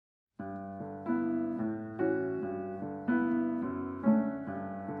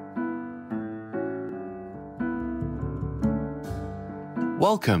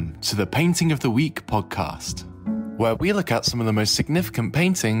Welcome to the Painting of the Week podcast, where we look at some of the most significant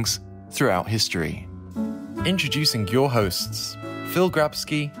paintings throughout history. Introducing your hosts, Phil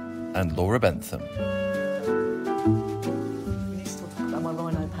Grabsky and Laura Bentham. We need to talk about my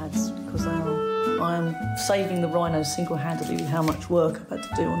rhino pads because I am saving the rhinos single-handedly with how much work I've had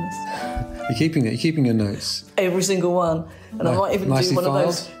to do on this. You're keeping your notes? Every single one. And I might even do one filed. of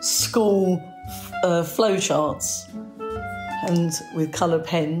those school flow charts and with coloured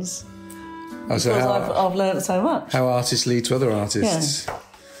pens. Because I've learnt so much. How artists lead to other artists. Yeah.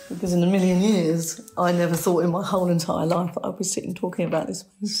 Because in a million years, I never thought in my whole entire life that I'd be sitting talking about this.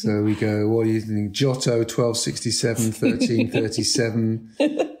 So we go, what do you think? Giotto, 1267, 1337.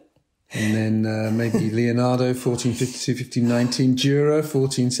 And then maybe Leonardo, 1452, 1519. Dürer,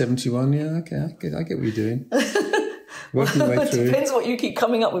 1471. Yeah, okay, I get what you're doing. Working your way through. It depends what you keep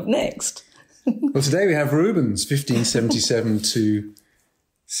coming up with next. Well, today we have Rubens, 1577 to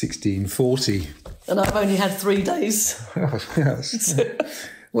 1640. And I've only had 3 days. Yes.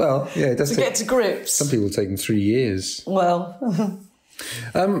 Well, yeah, it does to get to grips. Some people take them 3 years. Well.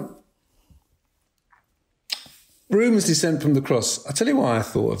 Rubens' Descent from the Cross. I'll tell you why I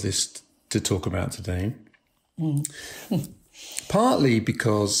thought of this to talk about today. Primarily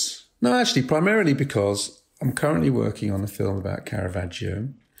because I'm currently working on a film about Caravaggio,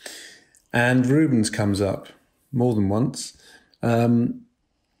 and Rubens comes up more than once,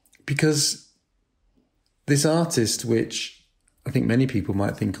 because this artist, which I think many people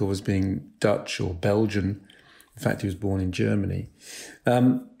might think of as being Dutch or Belgian, in fact he was born in Germany,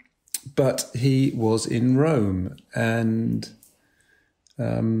 but he was in Rome, and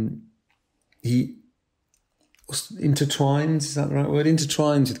he intertwines, is that the right word?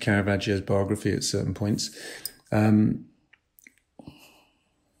 Intertwines with Caravaggio's biography at certain points.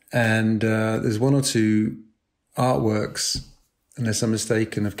 And there's one or two artworks, unless I'm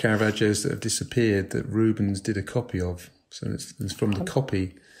mistaken, of Caravaggio's that have disappeared that Rubens did a copy of. So it's from the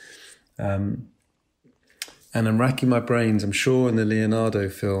copy. And I'm racking my brains. I'm sure in the Leonardo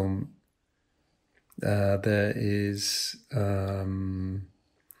film there is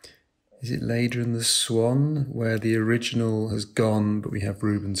it Leda and the Swan, where the original has gone, but we have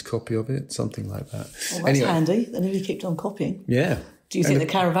Rubens' copy of it? Something like that. Well, that's handy. Then if you kept on copying. Yeah. Do you think the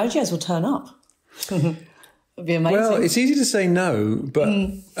Caravaggios will turn up? It'd be amazing. Well, it's easy to say no, but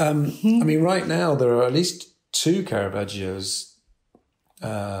I mean, right now there are at least 2 Caravaggios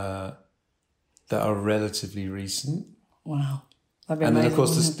that are relatively recent. Wow. That'd be and amazing, then, of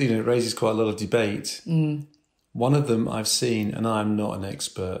course, it raises quite a lot of debate. One of them I've seen, and I'm not an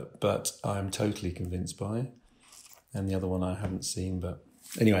expert, but I'm totally convinced by. And the other one I haven't seen, but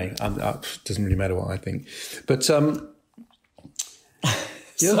anyway, it doesn't really matter what I think. But so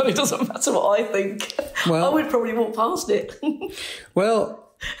it doesn't matter what I think. Well, I would probably walk past it.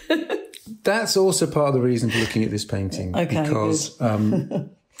 Well, that's also part of the reason for looking at this painting. Okay, because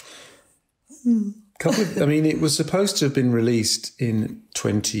it was supposed to have been released in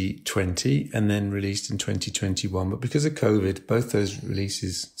 2020 and then released in 2021, but because of COVID, both those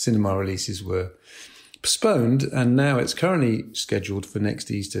cinema releases were postponed, and now it's currently scheduled for next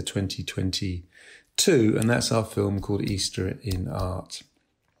Easter 2022, and that's our film called Easter in Art.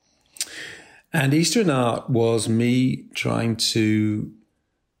 And Easter in Art was me trying to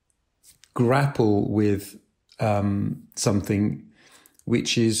grapple with something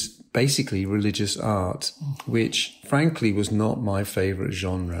which is basically religious art, which frankly was not my favourite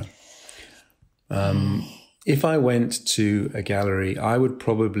genre. If I went to a gallery, I would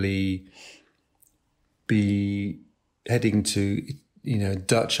probably be heading to,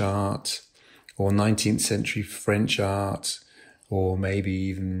 Dutch art or 19th century French art, or maybe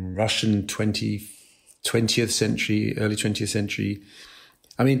even Russian 20th century, early 20th century.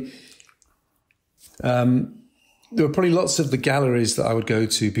 I mean, there were probably lots of the galleries that I would go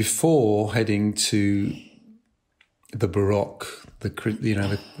to before heading to the Baroque, the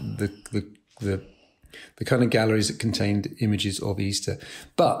kind of galleries that contained images of Easter.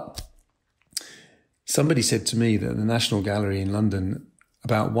 But somebody said to me that the National Gallery in London,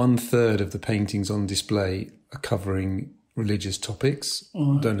 about 1/3 of the paintings on display are covering religious topics.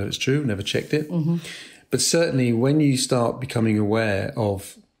 Don't know if it's true, never checked it. But certainly when you start becoming aware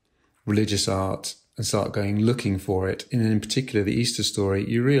of religious art and start looking for it, and in particular the Easter story,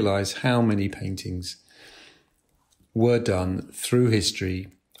 you realise how many paintings were done through history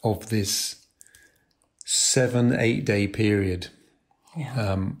of this 7-8 day period.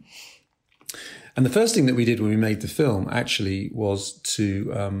 Yeah. And the first thing that we did when we made the film actually was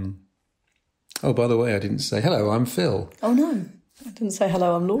to... oh, by the way, I didn't say, hello, I'm Phil. Oh, no. I didn't say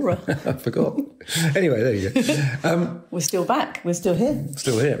hello, I'm Laura. I forgot. Anyway, there you go. We're still back. We're still here.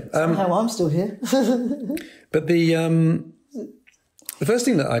 Still here. Somehow I'm still here. But the first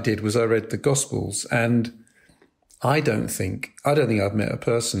thing that I did was I read the Gospels, and I don't think I've met a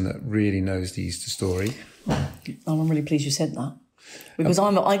person that really knows the Easter story. I'm really pleased you said that, because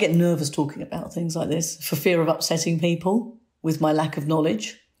I get nervous talking about things like this for fear of upsetting people with my lack of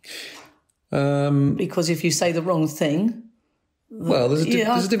knowledge. Because if you say the wrong thing... Well, there's a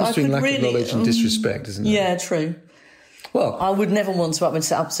difference between lack of knowledge and disrespect, isn't there? Yeah, true. Well, I would never want to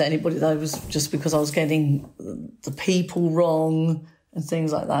upset anybody, though, was just because I was getting the people wrong and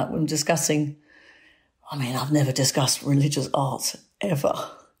things like that when discussing... I mean, I've never discussed religious art, ever.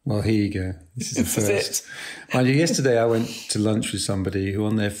 Well, here you go. This is the first. Mind you, yesterday I went to lunch with somebody who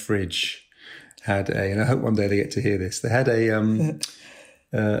on their fridge had and I hope one day they get to hear this, they had a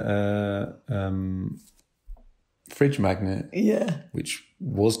fridge magnet, which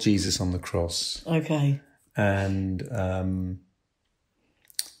was Jesus on the cross. Okay. And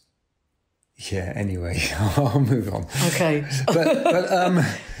anyway, I'll move on. Okay. But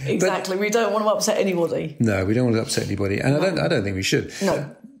exactly. We don't want to upset anybody. No, we don't want to upset anybody, and I don't think we should.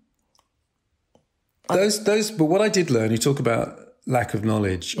 No. But what I did learn, you talk about lack of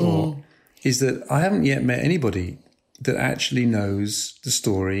knowledge, is that I haven't yet met anybody that actually knows the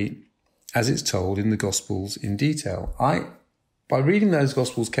story as it's told in the Gospels in detail. By reading those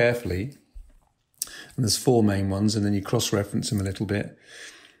Gospels carefully, and there's 4 main ones, and then you cross-reference them a little bit,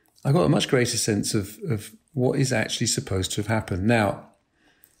 I got a much greater sense of what is actually supposed to have happened. Now,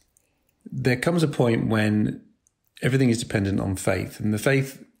 there comes a point when everything is dependent on faith, and the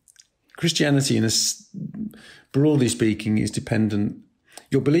faith, Christianity, broadly speaking, is dependent.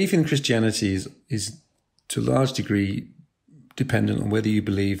 Your belief in Christianity is to a large degree dependent on whether you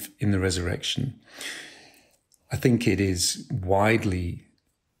believe in the resurrection. I think it is widely,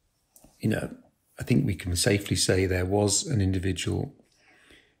 I think we can safely say there was an individual,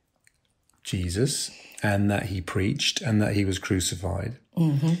 Jesus, and that he preached and that he was crucified.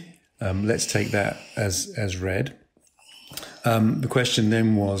 Mm-hmm. Let's take that as read. The question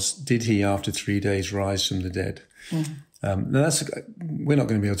then was, did he after 3 days rise from the dead? Mm-hmm. Now we're not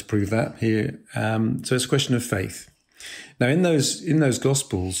going to be able to prove that here. So it's a question of faith. Now in those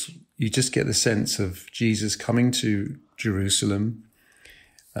Gospels, you just get the sense of Jesus coming to Jerusalem,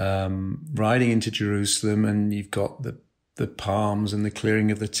 riding into Jerusalem, and you've got the palms and the clearing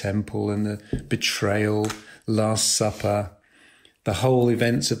of the temple and the betrayal, Last Supper, the whole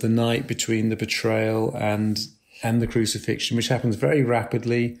events of the night between the betrayal and the crucifixion, which happens very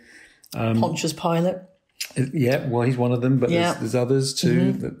rapidly. Pontius Pilate. Yeah, well, he's one of them, but there's others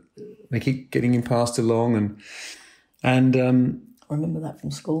too. Mm-hmm. That they keep getting him passed along, and I remember that from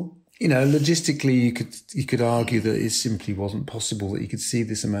school. Logistically, you could argue that it simply wasn't possible that you could see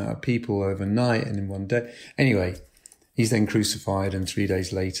this amount of people overnight and in one day. Anyway, he's then crucified, and 3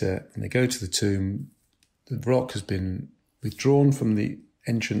 days later, and they go to the tomb. The rock has been withdrawn from the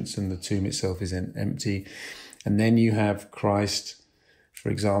entrance, and the tomb itself is empty. And then you have Christ, for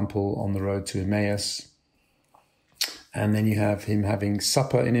example, on the road to Emmaus. And then you have him having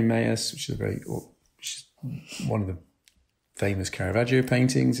supper in Emmaus, which is one of the famous Caravaggio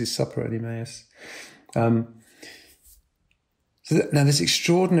paintings, is Supper at Emmaus. Now this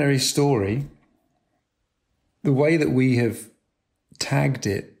extraordinary story, the way that we have tagged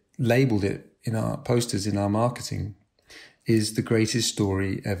it, labelled it in our posters, in our marketing, is the greatest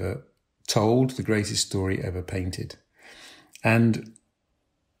story ever told, the greatest story ever painted. And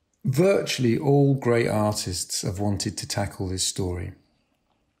virtually all great artists have wanted to tackle this story.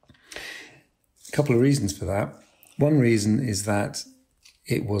 A couple of reasons for that. One reason is that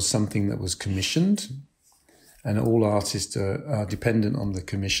it was something that was commissioned, and all artists are dependent on the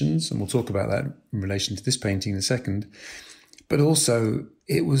commissions, and we'll talk about that in relation to this painting in a second. But also,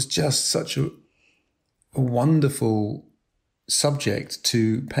 it was just such a wonderful subject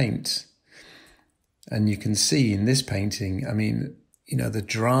to paint. And you can see in this painting, the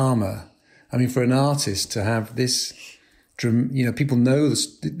drama. For an artist to have this, people know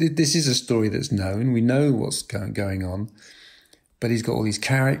this is a story that's known. We know what's going on. But he's got all these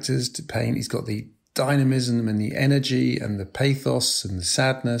characters to paint. He's got the dynamism and the energy and the pathos and the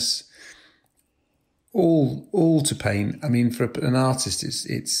sadness, all to paint. For an artist,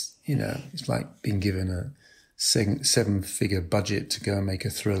 it's like being given a 7-figure budget to go and make a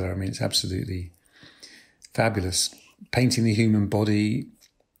thriller. It's absolutely fabulous. Painting the human body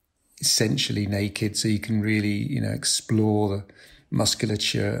essentially naked, so you can really, explore the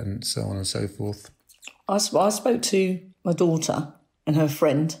musculature and so on and so forth. I spoke to my daughter and her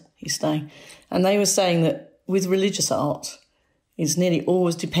friend, and they were saying that with religious art, is nearly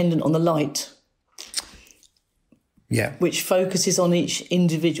always dependent on the light. Yeah. Which focuses on each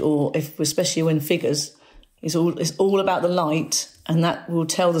individual, especially when figures, it's all about the light, and that will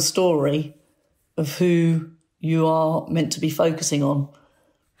tell the story of who you are meant to be focusing on.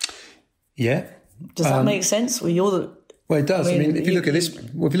 Yeah. Does that make sense? Well, it does. I mean, if you look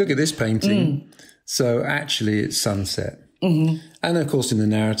at this painting, so actually it's sunset. Mm-hmm. And of course, in the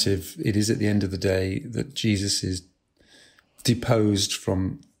narrative, it is at the end of the day that Jesus is deposed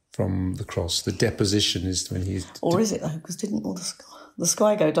from the cross. The deposition is when he's... Or is it, though? Because didn't all the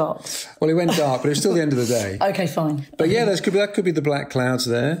sky go dark? Well, it went dark, but it was still the end of the day. Okay, fine. But yeah, that could be the black clouds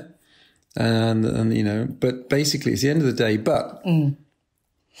there. And you know, but basically it's the end of the day. But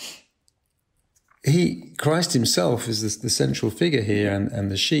Christ himself is the central figure here,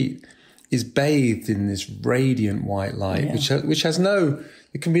 and the sheet is bathed in this radiant white light, which has no...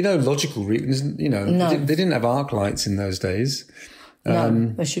 There can be no logical reason, you know. No. They didn't have arc lights in those days. No,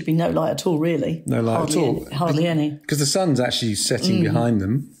 there should be no light at all, really. No light at all. Hardly any. Because the sun's actually setting behind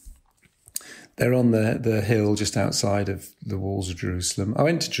them. They're on the hill just outside of the walls of Jerusalem. I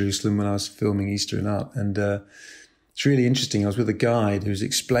went to Jerusalem when I was filming Easter in Up, and it's really interesting. I was with a guide who was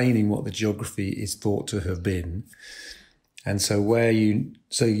explaining what the geography is thought to have been. And so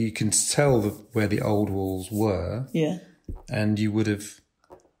you can tell where the old walls were. Yeah. And you would have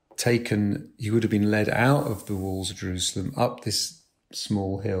been led out of the walls of Jerusalem up this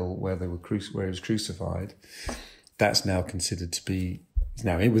small hill where he was crucified. That's now considered to be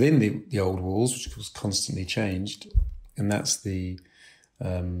now within the old walls, which was constantly changed, and that's the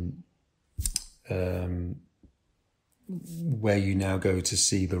where you now go to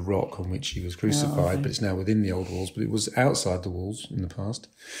see the rock on which he was crucified. Oh, okay. But it's now within the old walls. But it was outside the walls in the past,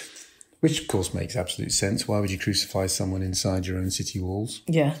 which of course makes absolute sense. Why would you crucify someone inside your own city walls?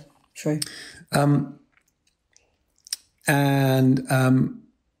 Yeah, true.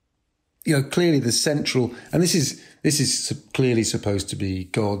 You know, clearly the central, and this is clearly supposed to be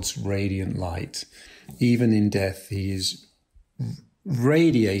God's radiant light. Even in death, he is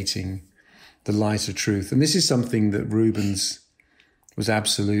radiating the light of truth. And this is something that Rubens was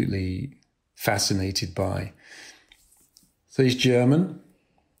absolutely fascinated by. So he's German.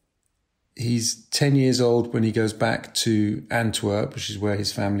 He's 10 years old when he goes back to Antwerp, which is where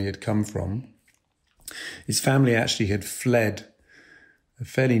his family had come from. His family actually had fled a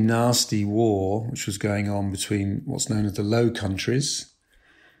fairly nasty war which was going on between what's known as the Low Countries,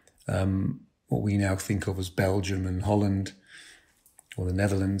 what we now think of as Belgium and Holland, or the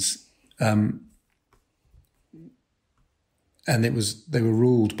Netherlands. And they were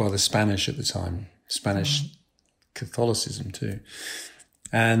ruled by the Spanish at the time, Spanish Catholicism too.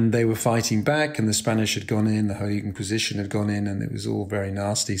 And they were fighting back, and the Spanish had gone in, the Holy Inquisition had gone in, and it was all very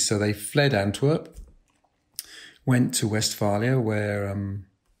nasty. So they fled Antwerp, went to Westphalia, where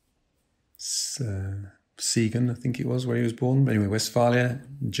Siegen, I think it was, where he was born. But anyway, Westphalia,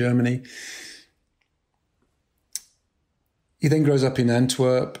 Germany. He then grows up in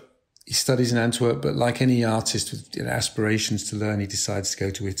Antwerp. He studies in Antwerp, but like any artist with aspirations to learn, he decides to go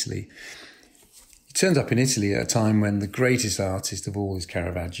to Italy. He turns up in Italy at a time when the greatest artist of all is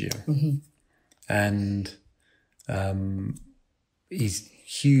Caravaggio. Mm-hmm. And he's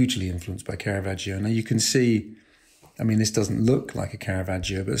hugely influenced by Caravaggio. Now you can see, I mean, this doesn't look like a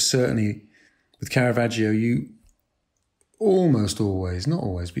Caravaggio, but certainly with Caravaggio, you almost always, not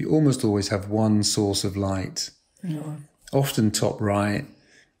always, but you almost always have one source of light, often top right,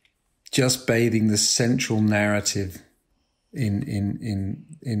 just bathing the central narrative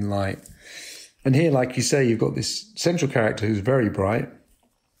in light. And here, like you say, you've got this central character who's very bright.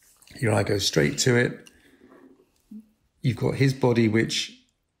 Your eye goes straight to it. You've got his body, which,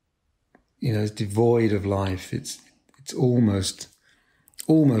 you know, is devoid of life. It's almost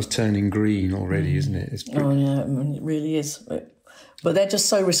turning green already, isn't it? It's oh, yeah, I mean, it really is. But they're just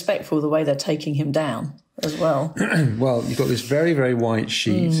so respectful the way they're taking him down as well. Well, you've got this very, very white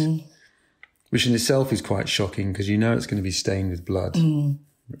sheet, which in itself is quite shocking because you know it's going to be stained with blood.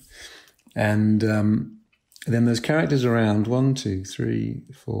 And then there's characters around 1, 2, 3,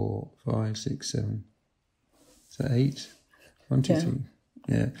 4, 5, 6, 7. Is that 8? 1, 2, 3.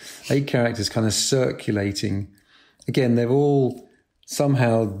 Yeah. 8 characters kind of circulating. Again, they're all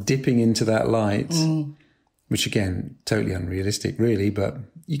somehow dipping into that light, which again, totally unrealistic really, but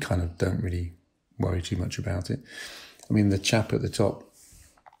you kind of don't really worry too much about it. I mean, the chap at the top,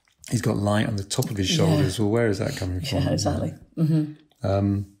 he's got light on the top of his shoulders. Yeah. Well, where is that coming from? Yeah, exactly.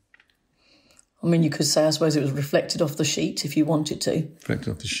 I mean, you could say, I suppose it was reflected off the sheet if you wanted to.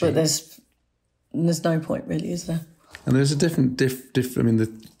 Reflected off the sheet. But there's no point really, is there? And there's a different I mean,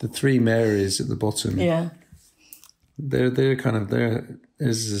 the 3 Marys at the bottom. Yeah.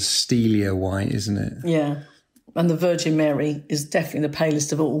 There's a steelier white, isn't it? Yeah. And the Virgin Mary is definitely the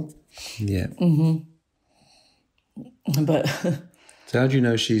palest of all. Yeah. But so how do you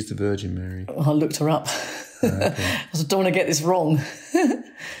know she's the Virgin Mary? I looked her up. Okay. I don't want to get this wrong.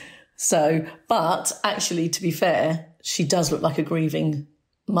 So, but actually, to be fair, she does look like a grieving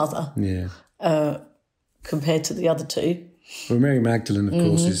mother. Yeah. Compared to the other two. Well, Mary Magdalene, of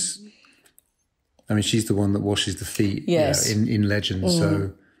course, is... I mean, she's the one that washes the feet, yes, in legend.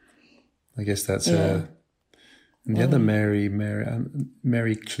 So I guess that's her. And the other Mary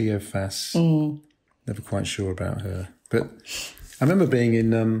Cleophas. Never quite sure about her. But I remember being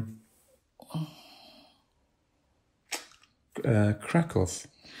in Krakow,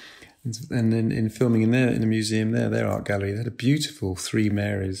 and in filming in the museum there, their art gallery, they had a beautiful Three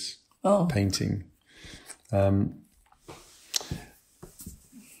Marys painting.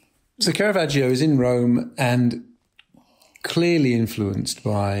 So Caravaggio is in Rome and clearly influenced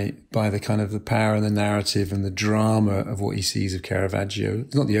by the kind of the power and the narrative and the drama of what he sees of Caravaggio.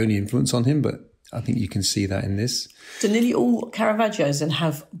 It's not the only influence on him, but I think you can see that in this. Do nearly all Caravaggios then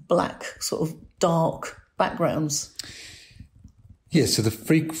have black, sort of dark backgrounds? Yes, so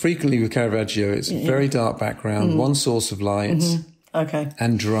frequently with Caravaggio, it's a very dark background, one source of light,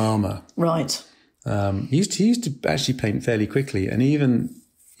 and drama. Right. He used to actually paint fairly quickly, and even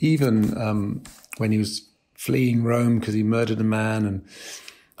when he was fleeing Rome because he murdered a man and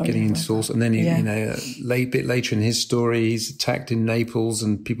getting into source, and then a bit later in his story, he's attacked in Naples,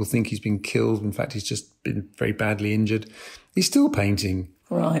 and people think he's been killed. In fact, he's just been very badly injured. He's still painting.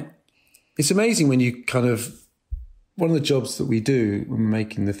 Right. It's amazing when you kind of... One of the jobs that we do when we're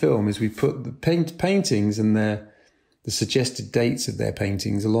making the film is we put the paintings and the suggested dates of their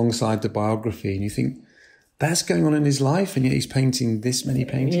paintings alongside the biography, and you think, that's going on in his life, and yet he's painting this many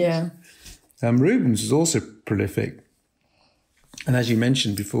paintings. Yeah. Rubens was also prolific. And as you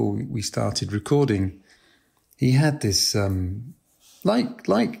mentioned before we started recording, he had this, like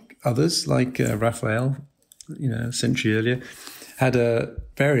others, like Raphael, a century earlier, had a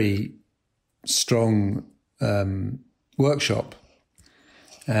very strong workshop.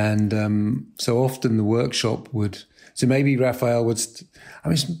 And so often the workshop would... So maybe Raphael would...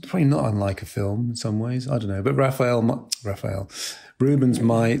 it's probably not unlike a film in some ways. I don't know. But Rubens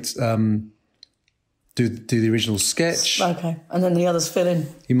might do the original sketch. Okay. And then the others fill in.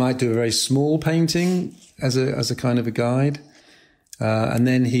 He might do a very small painting as a kind of a guide. And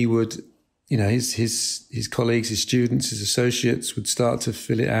then he would, his colleagues, his students, his associates would start to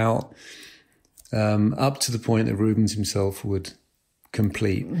fill it out up to the point that Rubens himself would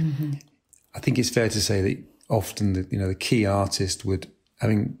complete. Mm-hmm. I think it's fair to say that often the key artist would,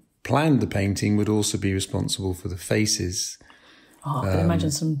 having planned the painting, would also be responsible for the faces. I can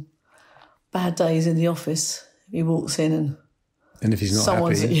imagine some bad days in the office. He walks in and if he's not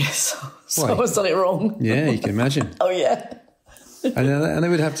happy, someone's done it wrong. Yeah, you can imagine. Oh yeah. and they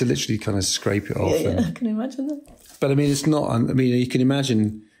would have to literally kind of scrape it off. Yeah, I can imagine that. But it's not. You can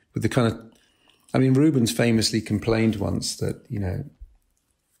imagine with the kind of. Rubens famously complained once that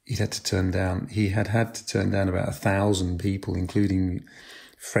he had to turn down about 1,000 people, including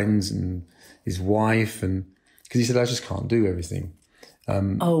friends and his wife, and because he said, I just can't do everything.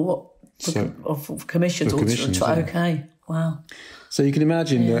 For commissions? Okay, wow. So you can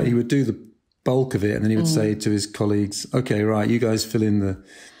imagine that he would do the bulk of it, and then he would say to his colleagues, okay, right, you guys fill in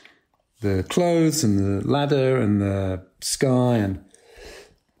the clothes and the ladder and the sky, and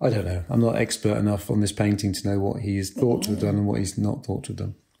I don't know. I'm not expert enough on this painting to know what he is thought to have done and what he's not thought to have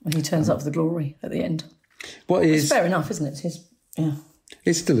done. And he turns up for the glory at the end. It's fair enough, isn't it?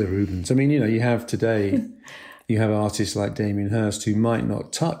 It's still a Rubens. You have today, you have artists like Damien Hirst who might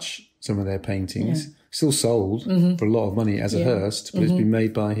not touch some of their paintings, still sold for a lot of money as a Hirst, but it's been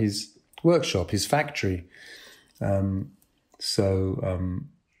made by his workshop, his factory. There is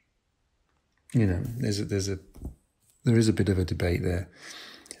a bit of a debate there.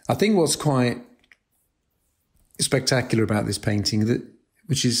 I think what's quite spectacular about this painting,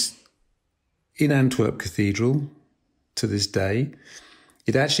 which is in Antwerp Cathedral to this day,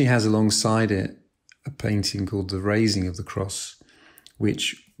 it actually has alongside it a painting called The Raising of the Cross,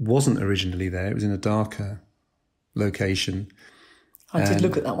 which wasn't originally there. It was in a darker location. I did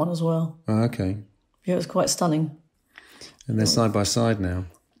look at that one as well. Oh, okay. Yeah, it was quite stunning. And they're side by side now.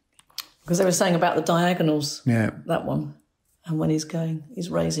 Because they were saying about the diagonals. Yeah. That one. And when he's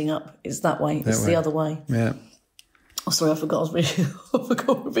raising up, it's that way. It's the other way. Yeah. Oh, sorry, I forgot I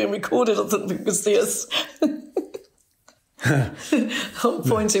forgot we're being recorded. I thought people could see us. I'm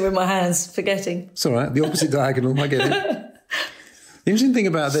pointing with my hands, forgetting. It's all right. The opposite diagonal. I get it. The interesting thing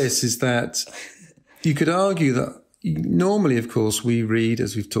about this is that you could argue that normally, of course, we read,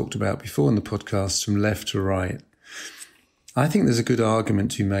 as we've talked about before in the podcast, from left to right. I think there's a good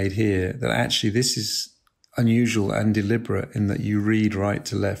argument to be made here that actually this is unusual and deliberate in that you read right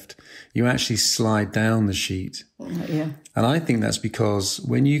to left. You actually slide down the sheet. Yeah. And I think that's because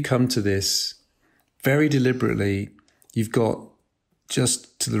when you come to this, very deliberately, you've got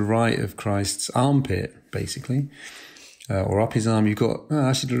just to the right of Christ's armpit, basically, or up his arm, you've got,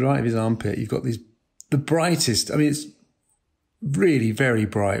 actually to the right of his armpit, you've got the brightest, I mean, it's really very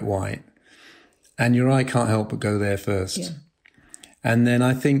bright white. And your eye can't help but go there first. Yeah. And then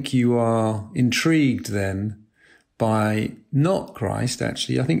I think you are intrigued then by not Christ,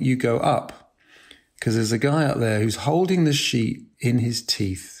 actually. I think you go up because there's a guy up there who's holding the sheet in his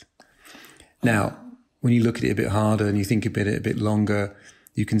teeth. Now, when you look at it a bit harder and you think about it a bit longer,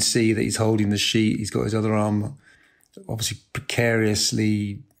 you can see that he's holding the sheet. He's got his other arm obviously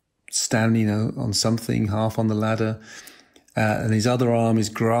precariously standing on something, half on the ladder. And his other arm is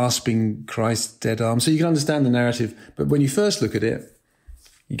grasping Christ's dead arm. So you can understand the narrative. But when you first look at it,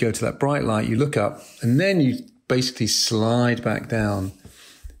 you go to that bright light, you look up, and then you basically slide back down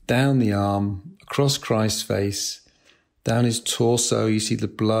the arm, across Christ's face, down his torso. You see the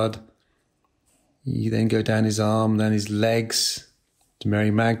blood. You then go down his arm, down his legs to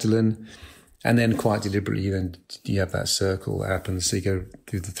Mary Magdalene. And then quite deliberately, you have that circle that happens. So you go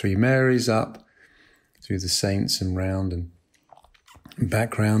through the three Marys up, through the saints and round and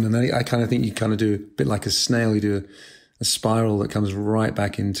background. And then I kind of think you kind of do a bit like a snail. You do a spiral that comes right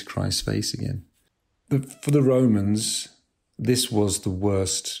back into Christ's face again. For the Romans, this was the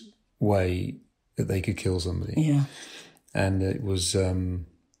worst way that they could kill somebody. Yeah. And it was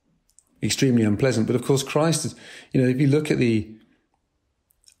extremely unpleasant. But of course, Christ, if you look at the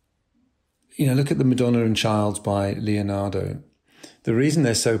Madonna and Child by Leonardo, the reason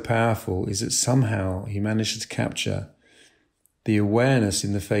they're so powerful is that somehow he manages to capture the awareness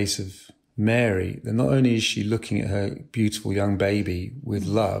in the face of Mary that not only is she looking at her beautiful young baby with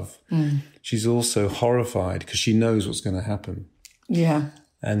love, she's also horrified because she knows what's going to happen. Yeah.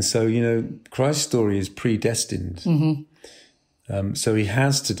 And so, Christ's story is predestined. Mm-hmm. So he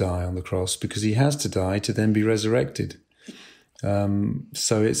has to die on the cross because he has to die to then be resurrected.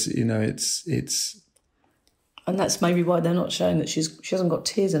 So it's. And that's maybe why they're not showing that she hasn't got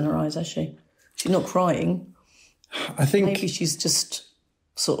tears in her eyes, has she? She's not crying. I think maybe she's just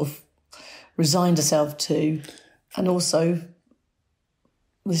sort of resigned herself to, and also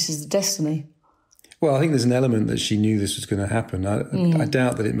this is the destiny. Well, I think there's an element that she knew this was going to happen. I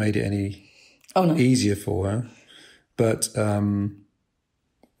doubt that it made it any easier for her. But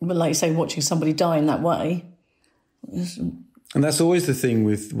like you say, watching somebody die in that way. And that's always the thing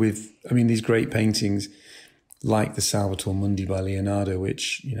with these great paintings like the Salvator Mundi by Leonardo,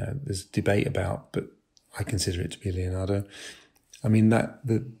 which, there's debate about, but I consider it to be Leonardo. I mean, that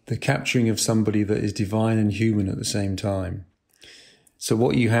the capturing of somebody that is divine and human at the same time. So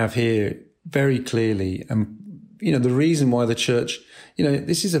what you have here very clearly, and, the reason why the church,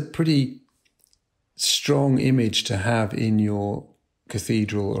 this is a pretty strong image to have in your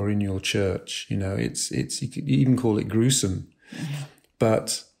cathedral or in your church. It's you could even call it gruesome. Mm-hmm.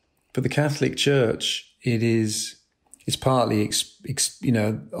 But for the Catholic Church, it's partly,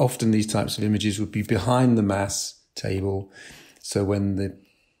 often these types of images would be behind the Mass table. So when the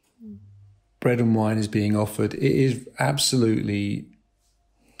bread and wine is being offered, it is absolutely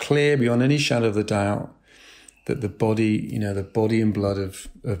clear beyond any shadow of a doubt that the body and blood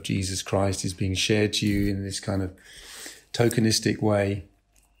of Jesus Christ is being shared to you in this kind of tokenistic way.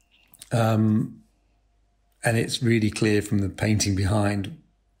 And it's really clear from the painting behind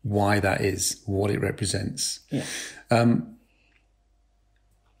why that is, what it represents. Yeah.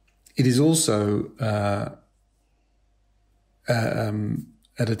 It is also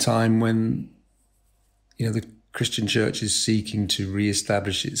at a time when, the Christian church is seeking to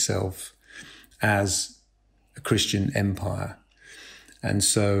re-establish itself as a Christian empire. And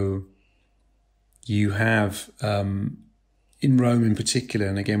so you have, in Rome in particular,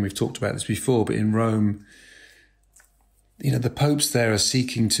 and again, we've talked about this before, but in Rome, the popes there are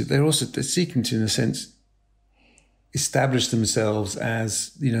seeking to, in a sense, establish themselves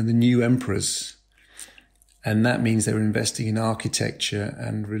as, the new emperors. And that means they're investing in architecture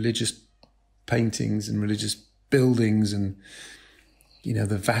and religious paintings and religious buildings. And,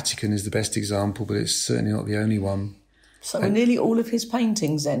 the Vatican is the best example, but it's certainly not the only one. So nearly all of his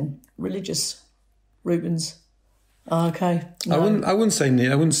paintings then, religious, Rubens. Oh, okay. No. I wouldn't say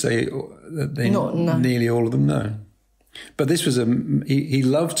that they nearly all of them, no. But this was he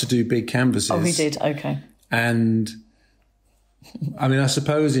loved to do big canvases. Oh, he did, okay. And I mean, I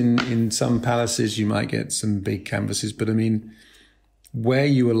suppose in some palaces you might get some big canvases, but I mean, where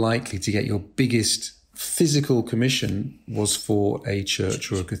you were likely to get your biggest physical commission was for a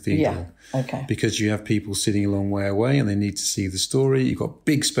church or a cathedral. Yeah, okay. Because you have people sitting a long way away and they need to see the story. You've got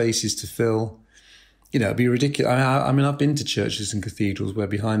big spaces to fill. You know, it'd be ridiculous. I mean, I've been to churches and cathedrals where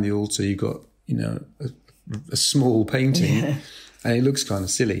behind the altar you've got, you know, a small painting and it looks kind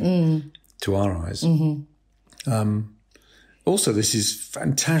of silly to our eyes. Also, this is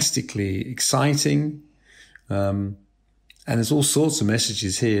fantastically exciting. And there's all sorts of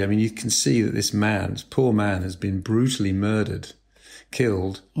messages here. I mean, you can see that this poor man has been brutally murdered,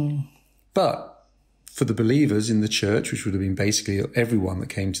 killed. But for the believers in the church, which would have been basically everyone that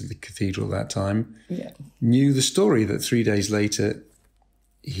came to the cathedral at that time, knew the story that 3 days later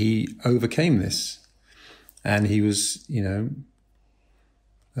he overcame this. And he was, you know,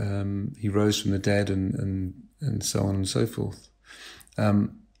 he rose from the dead and so on and so forth.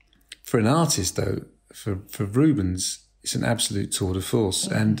 For an artist, though, for Rubens, it's an absolute tour de force,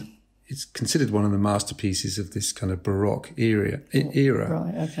 and it's considered one of the masterpieces of this kind of Baroque era.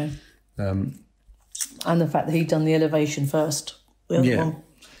 Right, okay. And the fact that he'd done the elevation first. The other one.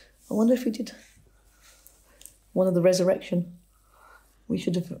 I wonder if he did one of the resurrection. We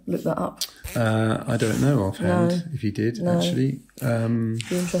should have looked that up. I don't know offhand if he did, actually. Be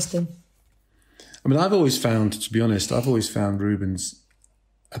interesting. I mean, to be honest, I've always found Rubens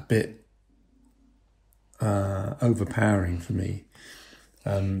a bit overpowering for me.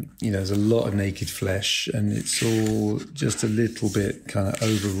 You know, there's a lot of naked flesh and it's all just a little bit kind of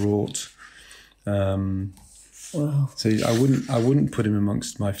overwrought. So I wouldn't put him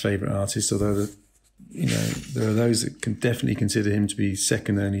amongst my favourite artists, although you know, there are those that can definitely consider him to be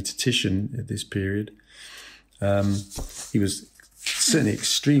second only to Titian at this period. He was certainly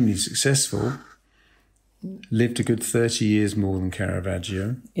extremely successful. Lived a good 30 years more than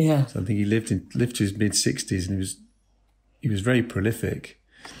Caravaggio. Yeah. So I think he lived to his mid-60s, and he was very prolific.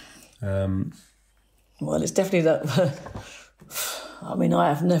 Well, it's definitely that. I mean,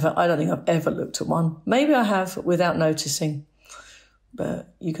 I don't think I've ever looked at one. Maybe I have without noticing,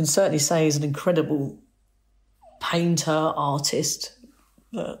 but you can certainly say he's an incredible painter, artist.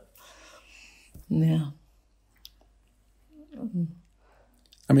 But yeah.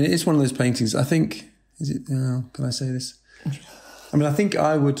 I mean, it is one of those paintings. I think. Can I say this? I mean, I think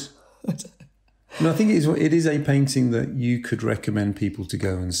I would. I think it is a painting that you could recommend people to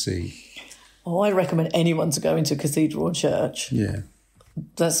go and see. Oh, I'd recommend anyone to go into a cathedral or church. Yeah.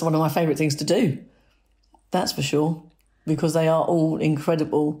 That's one of my favourite things to do. That's for sure. Because they are all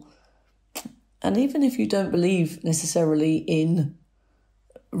incredible. And even if you don't believe necessarily in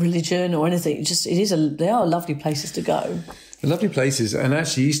religion or anything, they are lovely places to go. They're lovely places. And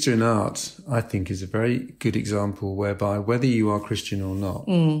actually, Eastern art, I think, is a very good example whereby whether you are Christian or not,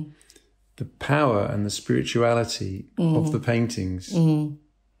 the power and the spirituality of the paintings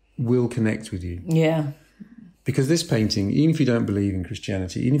will connect with you. Yeah. Because this painting, even if you don't believe in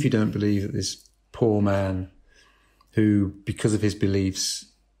Christianity, even if you don't believe that this poor man who, because of his beliefs,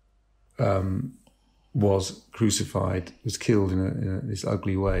 was crucified, was killed in this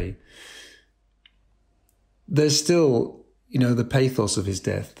ugly way, there's still, you know, the pathos of his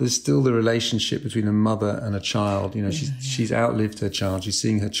death. There's still the relationship between a mother and a child. You know, she's outlived her child. She's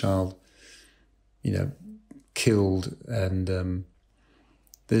seeing her child, you know, killed, and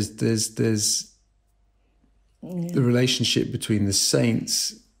there's the relationship between the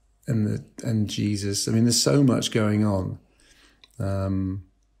saints and Jesus. I mean, there's so much going on.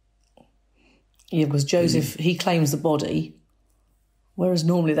 Yeah, because Joseph, he claims the body, whereas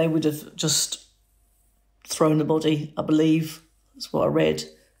normally they would have just thrown the body, I believe. That's what I read,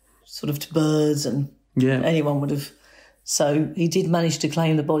 sort of to birds, and anyone would have. So he did manage to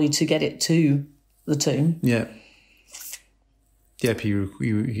claim the body to get it to the tomb. Yeah. Yep,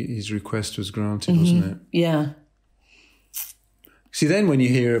 his request was granted, wasn't it? Yeah. See, then when you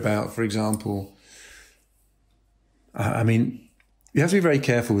hear about, for example, I mean, you have to be very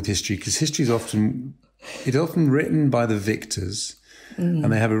careful with history, because history is often written by the victors,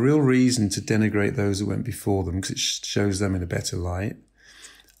 and they have a real reason to denigrate those who went before them, because it shows them in a better light.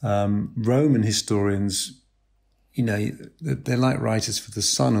 Roman historians, you know, they're like writers for the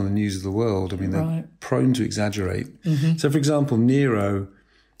Sun or the News of the World. I mean, they're prone to exaggerate. So, for example, Nero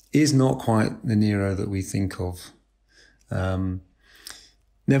is not quite the Nero that we think of.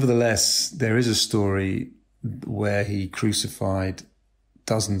 Nevertheless, there is a story where he crucified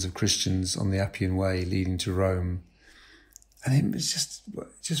dozens of Christians on the Appian Way leading to Rome. And it was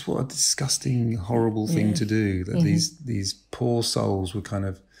just what a disgusting, horrible thing to do, that these poor souls were kind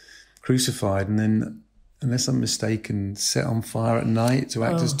of crucified, and then unless I'm mistaken, set on fire at night to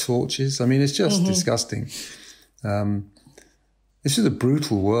act as torches. I mean, it's just disgusting. This is a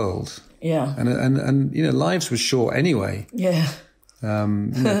brutal world. Yeah. And you know, lives were short anyway. Yeah. You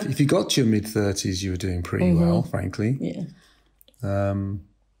know, if you got to your mid-30s, you were doing pretty well, frankly. Yeah.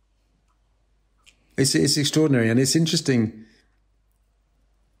 It's extraordinary, and it's interesting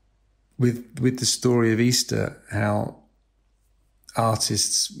with the story of Easter, how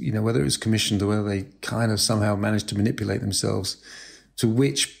artists, you know, whether it was commissioned or whether they kind of somehow managed to manipulate themselves to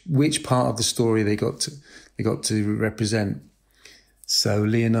which part of the story they got to represent. So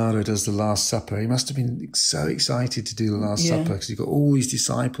Leonardo does the Last Supper. He must have been so excited to do the Last Supper because you've got all these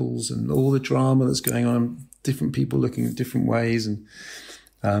disciples and all the drama that's going on, different people looking at different ways, and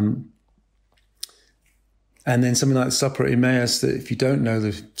then something like the Supper at Emmaus, that if you don't know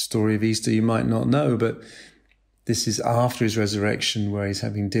the story of Easter, you might not know, but this is after his resurrection, where he's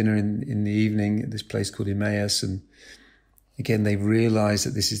having dinner in the evening at this place called Emmaus. And again, they realise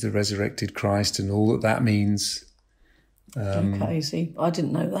that this is the resurrected Christ and all that means. Okay, see, I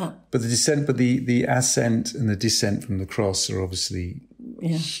didn't know that. But the ascent and the descent from the cross are obviously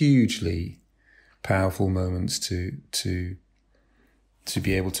hugely powerful moments to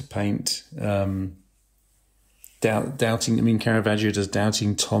be able to paint. Doubting, I mean, Caravaggio does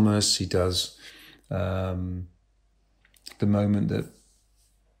Doubting Thomas. He does the moment that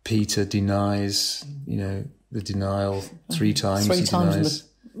Peter denies, you know, the denial 3 times. 3 he times, denies,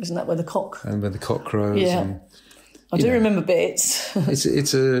 isn't that where the cock? and when the cock crows. Yeah, and, I do remember bits. and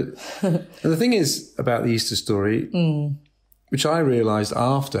the thing is about the Easter story, which I realised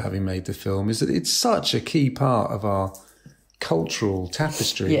after having made the film, is that it's such a key part of our cultural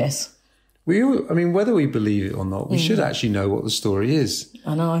tapestry. Yes. I mean, whether we believe it or not, we should actually know what the story is.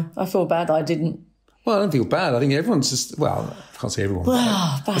 I know. I feel bad I didn't. Well, I don't feel bad. I think everyone's just, well, I can't say everyone.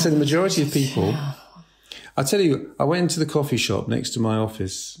 I say the majority of people. Yeah. I tell you, I went into the coffee shop next to my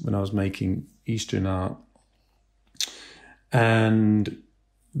office when I was making Easter in Art, and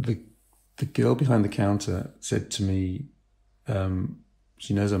the girl behind the counter said to me,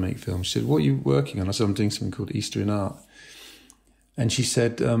 she knows I make films, she said, "What are you working on?" I said, "I'm doing something called Easter in Art." And she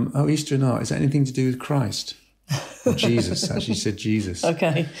said, "Oh, Easter in Art, is that anything to do with Christ?" Or Jesus, actually said Jesus.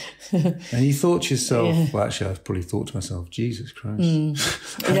 Okay. And you thought to yourself, well, actually, I've probably thought to myself, Jesus Christ.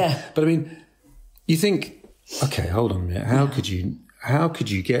 Yeah. But I mean, you think, okay, hold on a minute. How could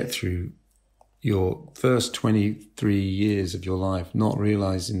you get through your first 23 years of your life not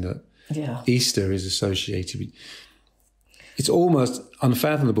realising that Easter is associated with... It's almost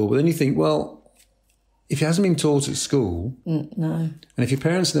unfathomable. But then you think, well, if it hasn't been taught at school, no, and if your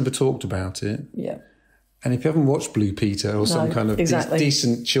parents never talked about it, and if you haven't watched Blue Peter or some kind of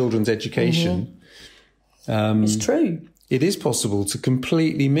decent children's education, it's true. It is possible to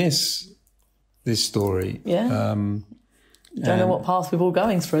completely miss this story. Yeah. You don't know what path we're all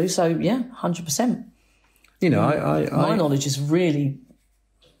going through, so 100%. You know, my knowledge is really...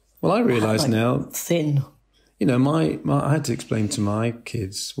 Well, I realise now... thin. You know, I had to explain to my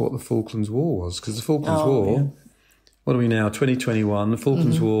kids what the Falklands War was, because the Falklands War, what are we now, 2021, the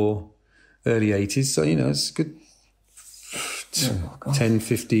Falklands War, early 80s, so, you know, it's a good 10,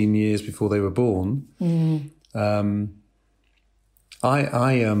 15 years before they were born.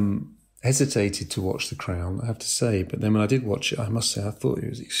 I hesitated to watch The Crown, I have to say, but then when I did watch it, I must say I thought it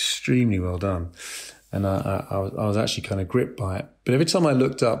was extremely well done, and I was actually kind of gripped by it. But every time I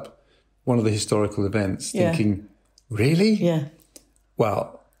looked up one of the historical events, thinking, really? Yeah.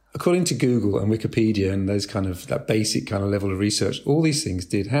 Well, according to Google and Wikipedia and those kind of, that basic kind of level of research, all these things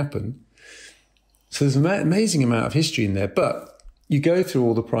did happen. So there's an amazing amount of history in there. But you go through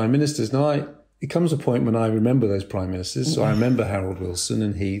all the prime ministers. Now, it comes a point when I remember those prime ministers. So I remember Harold Wilson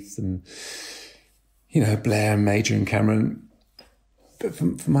and Heath and, you know, Blair and Major and Cameron. But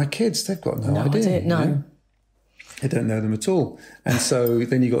for my kids, they've got no idea. No. You know? They don't know them at all. And so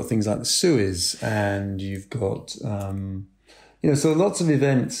then you've got things like the Suez, and you've got, you know, so lots of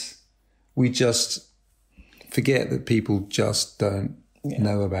events we just forget that people just don't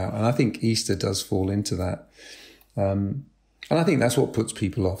know about. And I think Easter does fall into that. And I think that's what puts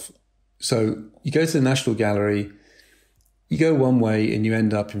people off. So you go to the National Gallery, you go one way and you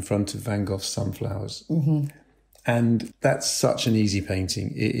end up in front of Van Gogh's Sunflowers. And that's such an easy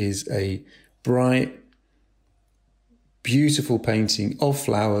painting. It is a bright, beautiful painting of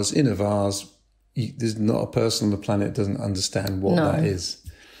flowers in a vase. There's not a person on the planet that doesn't understand what that is.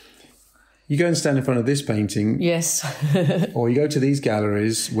 You go and stand in front of this painting. Yes. Or you go to these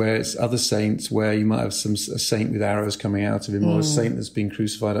galleries where it's other saints, where you might have a saint with arrows coming out of him, or a saint that's been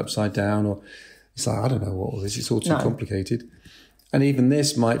crucified upside down, or it's like, I don't know what all this is. It's all too complicated. And even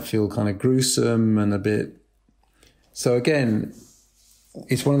this might feel kind of gruesome and a bit... So again,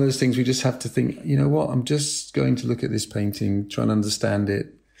 it's one of those things we just have to think, you know what, I'm just going to look at this painting, try and understand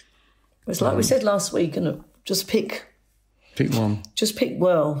it. It's like we said last week, and just pick... Pick one.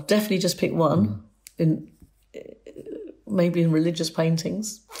 Definitely just pick one, maybe in religious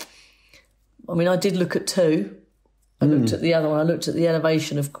paintings. I mean, I did look at two. I looked at the other one. I looked at the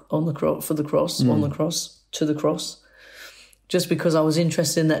elevation on the cross, to the cross, just because I was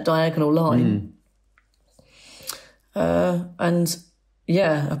interested in that diagonal line. And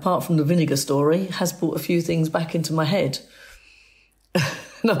yeah, apart from the vinegar story, has brought a few things back into my head. I'm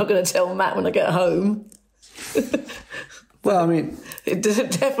not going to tell Matt when I get home. Well, I mean... It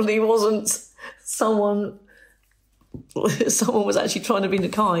definitely wasn't someone was actually trying to be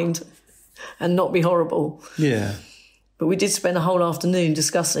kind and not be horrible. Yeah. But we did spend a whole afternoon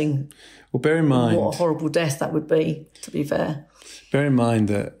discussing... Well, bear in mind... what a horrible death that would be, to be fair. Bear in mind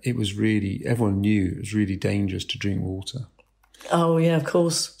that it was really... Everyone knew it was really dangerous to drink water. Oh, yeah, of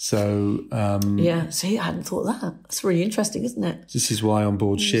course. So... yeah, see, I hadn't thought that. That's really interesting, isn't it? This is why on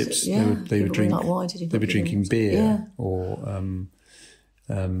board ships they would drink... They were drinking beer or,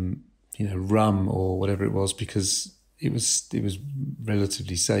 rum or whatever it was, because it was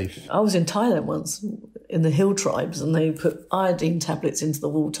relatively safe. I was in Thailand once, in the hill tribes, and they put iodine tablets into the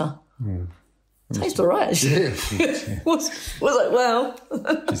water. Tastes all right, actually. Yeah. was like, well...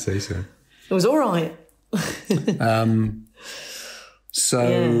 You say so. It was all right. So...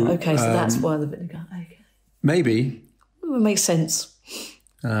 Yeah, okay, so that's why the vinegar. Okay. Maybe. It makes sense.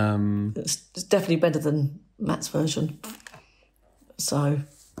 Um, it's definitely better than Matt's version. So,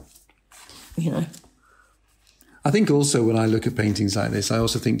 I think also when I look at paintings like this, I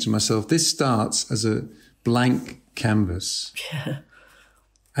also think to myself, this starts as a blank canvas. Yeah.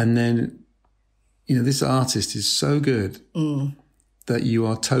 And then, this artist is so good that you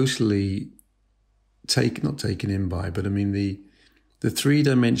are totally not taken in by, but I mean, the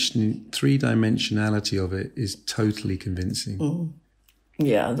three-dimensionality of it is totally convincing.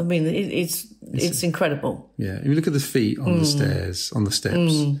 Yeah, I mean, it's incredible. Yeah, if you look at the feet on the steps.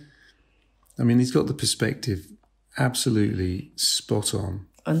 I mean, he's got the perspective absolutely spot on.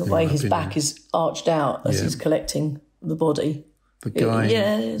 And the way his back is arched out as he's collecting the body. The guy,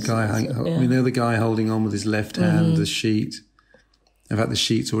 the guy holding on with his left hand, the sheet. In fact, the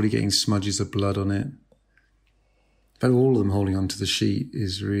sheet's already getting smudges of blood on it. But all of them holding onto the sheet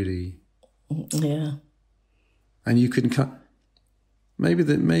is really... Yeah. And you can cut...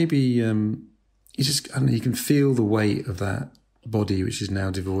 Maybe you just... I don't know, you can feel the weight of that body, which is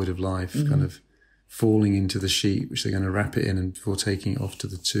now devoid of life, kind of falling into the sheet, which they're going to wrap it in and before taking it off to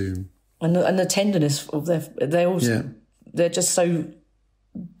the tomb. And the tenderness of they also... Yeah. They're just so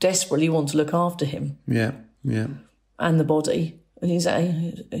desperately want to look after him. Yeah, yeah. And the body. And he's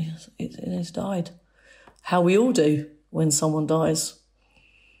died. How we all do when someone dies.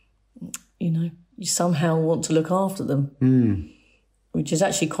 You somehow want to look after them. Which is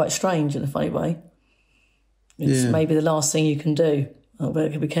actually quite strange in a funny way. It's maybe the last thing you can do. I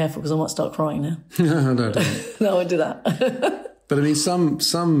better be careful because I might start crying now. No, don't. No, I won't do that. But I mean, some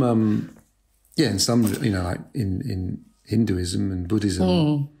like in Hinduism and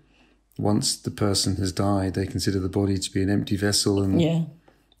Buddhism, once the person has died, they consider the body to be an empty vessel and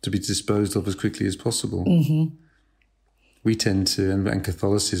to be disposed of as quickly as possible. We tend to, and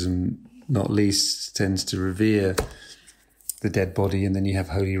Catholicism not least, tends to revere the dead body, and then you have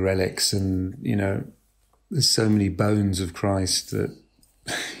holy relics, and there's so many bones of Christ that.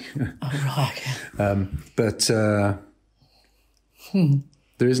 But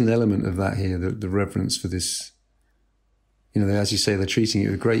there is an element of that here, the reverence for this. As you say, they're treating it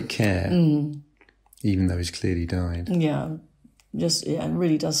with great care, even though he's clearly died. Yeah, it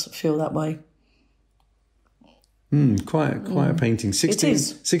really does feel that way. Quite a painting.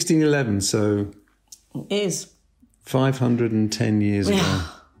 1611, so... It is. 510 years ago.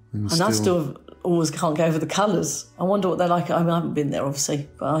 And I still always can't get over the colours. I wonder what they're like. I mean, I haven't been there, obviously,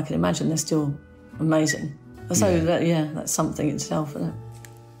 but I can imagine they're still amazing. So, that's something itself, isn't it?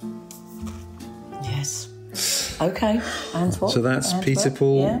 Yes. Okay, Antwerp. So that's Peter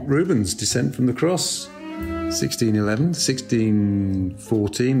Paul Rubens' Descent from the Cross, 1611,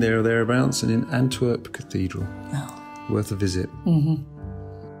 1614, there or thereabouts, and in Antwerp Cathedral. Worth a visit.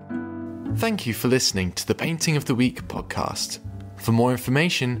 Thank you for listening to the Painting of the Week podcast. For more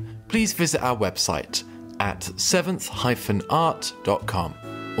information, please visit our website at seventh-art.com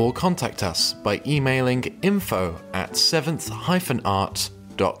or contact us by emailing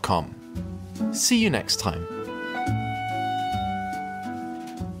info@seventh-art.com. See you next time.